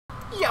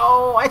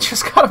Yo, I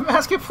just got a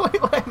basket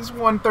plate lens,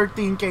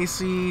 113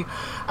 KC.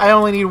 I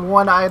only need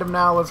one item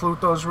now. Let's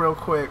loot those real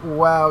quick.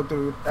 Wow,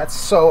 dude. That's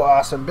so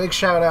awesome. Big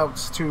shout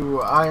outs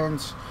to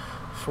Irons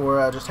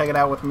for just hanging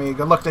out with me.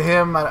 Good luck to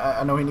him.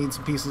 I know he needs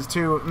some pieces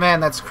too. Man,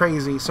 that's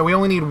crazy. So we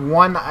only need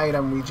one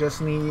item. We just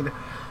need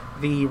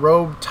the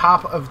Robe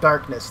Top of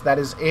Darkness. That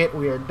is it.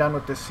 We are done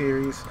with this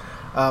series.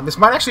 This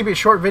might actually be a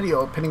short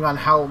video, depending on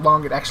how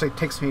long it actually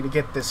takes me to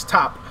get this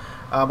top.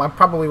 I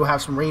probably will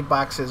have some raid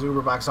boxes,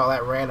 Uber box, all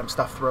that random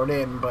stuff thrown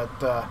in, but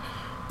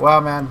wow,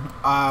 man,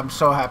 I'm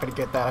so happy to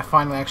get that. I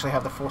finally actually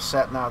have the full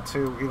set now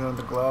too, even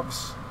the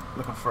gloves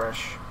looking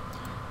fresh.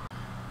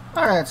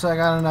 Alright, so I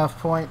got enough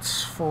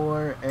points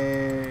for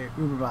a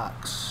Uber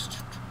box.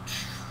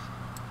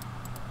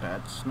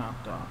 That's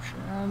not the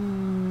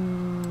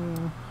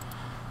option.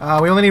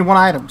 We only need one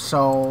item,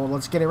 so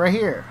let's get it right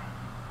here.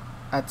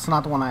 That's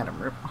not the one item,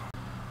 rip.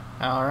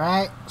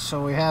 Alright,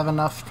 so we have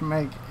enough to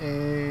make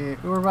a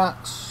Uber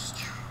box.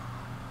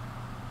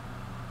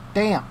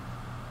 Damn.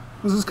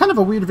 This is kind of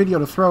a weird video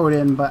to throw it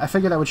in, but I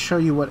figured I would show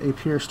you what a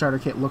pure starter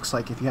kit looks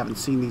like if you haven't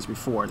seen these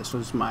before. This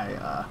was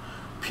my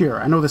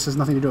pure. I know this has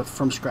nothing to do with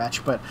from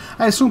scratch, but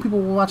I assume people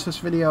will watch this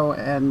video,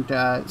 and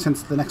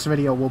since the next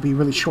video will be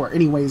really short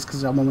anyways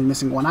because I'm only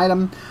missing one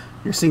item,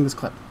 you're seeing this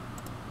clip.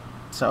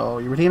 So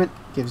you redeem it,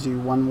 gives you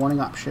one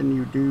warning option.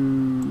 You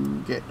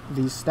do get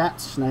these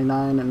stats,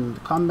 99 and the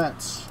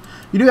combats.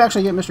 You do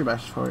actually get mystery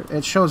boxes for it.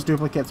 It shows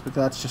duplicates, but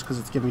that's just because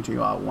it's giving to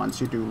you all at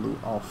once. You do loot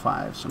all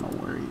 5, so no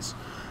worries.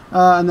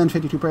 And then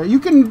 52 prayer. You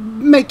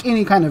can make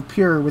any kind of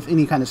pure with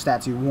any kind of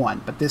stats you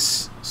want, but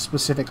this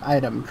specific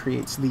item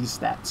creates these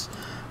stats.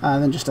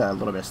 And then just a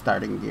little bit of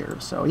starting gear.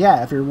 So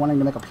yeah, if you're wanting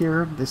to make a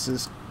pure, this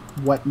is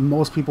what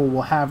most people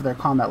will have their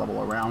combat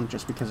level around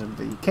just because of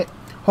the kit.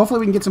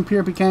 Hopefully we can get some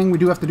pure PKing. We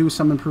do have to do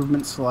some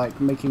improvements,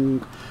 like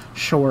making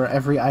sure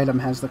every item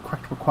has the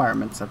correct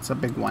requirements. That's a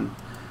big one.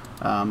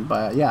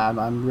 But yeah,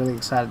 I'm really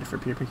excited for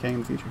pure PKing in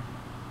the future.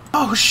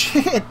 Oh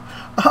shit!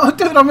 Oh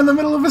dude, I'm in the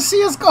middle of a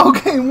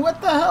CSGO game!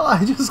 What the hell?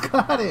 I just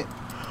got it!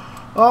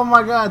 Oh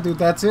my god, dude,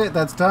 that's it.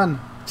 That's done.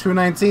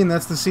 219,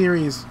 that's the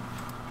series.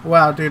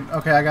 Wow, dude.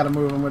 Okay, I gotta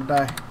move. I'm gonna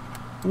die.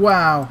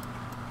 Wow.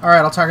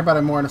 Alright, I'll talk about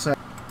it more in a sec.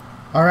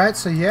 Alright,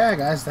 so yeah,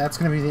 guys, that's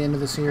gonna be the end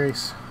of the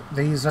series.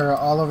 These are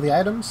all of the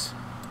items.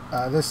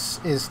 This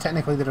is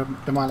technically the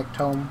Demonic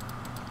Tome.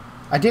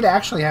 I did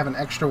actually have an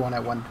extra one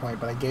at one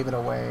point, but I gave it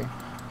away.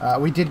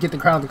 We did get the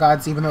Crown of the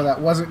Gods, even though that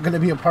wasn't going to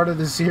be a part of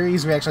this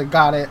series. We actually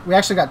got it. We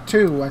actually got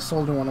 2. I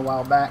sold one a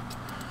while back.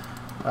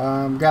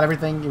 Got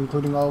everything,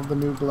 including all of the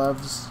new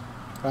gloves.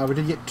 We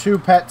did get 2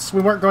 pets.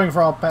 We weren't going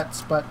for all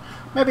pets, but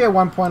maybe at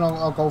one point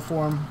I'll go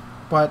for them.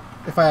 But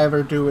if I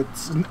ever do,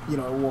 it's, you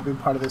know, it won't be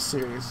part of this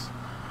series.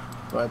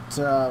 But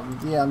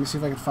yeah, let me see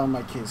if I can find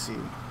my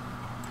KC.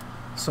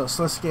 So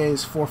Sliske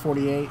is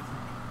 448.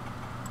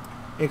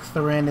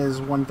 Ichtharin is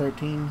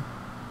 113.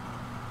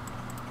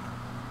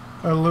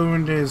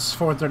 Elund is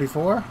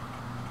 434.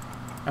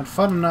 And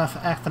fun enough,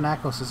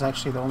 Athanakos is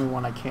actually the only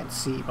one I can't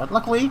see. But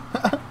luckily,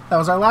 that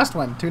was our last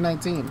one,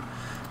 219.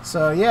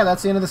 So yeah,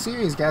 that's the end of the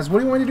series, guys. What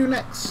do you want to do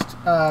next?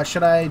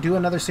 Should I do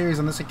another series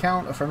on this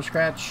account, from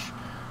scratch?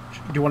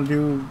 Do you want to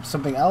do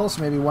something else?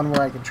 Maybe one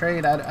where I can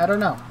trade? I don't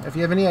know. If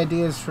you have any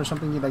ideas for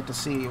something you'd like to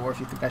see, or if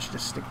you think I should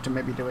just stick to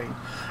maybe doing...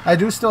 I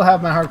do still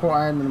have my Hardcore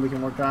Iron Man we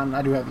can work on.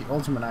 I do have the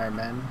Ultimate Iron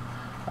Man.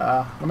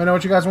 Let me know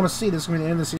what you guys want to see. This is going to be the end of the series.